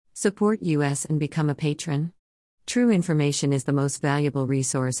Support us and become a patron. True information is the most valuable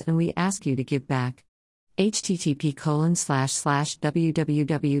resource and we ask you to give back.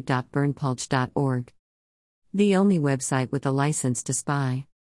 http://www.berndpulch.org. The only website with a license to spy.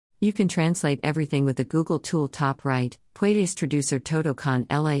 You can translate everything with the Google tool top right. Puedes traducir todo con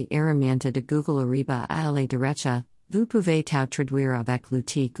la herramienta de Google arriba a la derecha. Vous pouvez tout traduire avec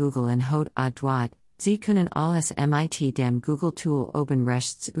l'outil Google en haut à droite. Sie können alles mit dem Google Tool oben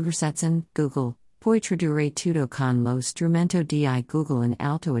rechts übersetzen. Google, poi tradurre tutto con lo strumento di Google in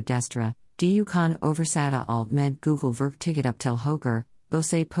alto a destra, diu con oversata alt med Google verktyget upp till höger,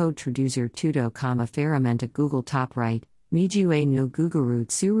 você pode traduzir tutto com a ferramenta Google top right, migue no Google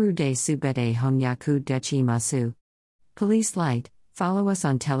suru de subete honyaku dechi masu. Police Light, follow us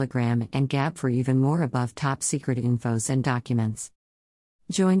on Telegram and Gab for even more above top secret infos and documents.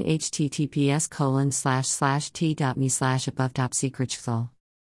 Join https://t.me/above top secret.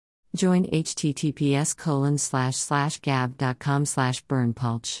 Join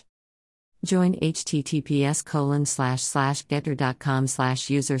https://gab.com/berndpulch. Join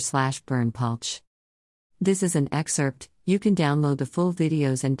https://getter.com/user/berndpulch. This is an excerpt. You can download the full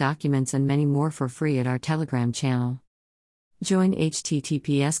videos and documents and many more for free at our Telegram channel. Join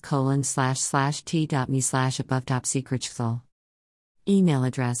https://t.me/above top secret. Email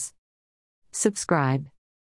address. Subscribe.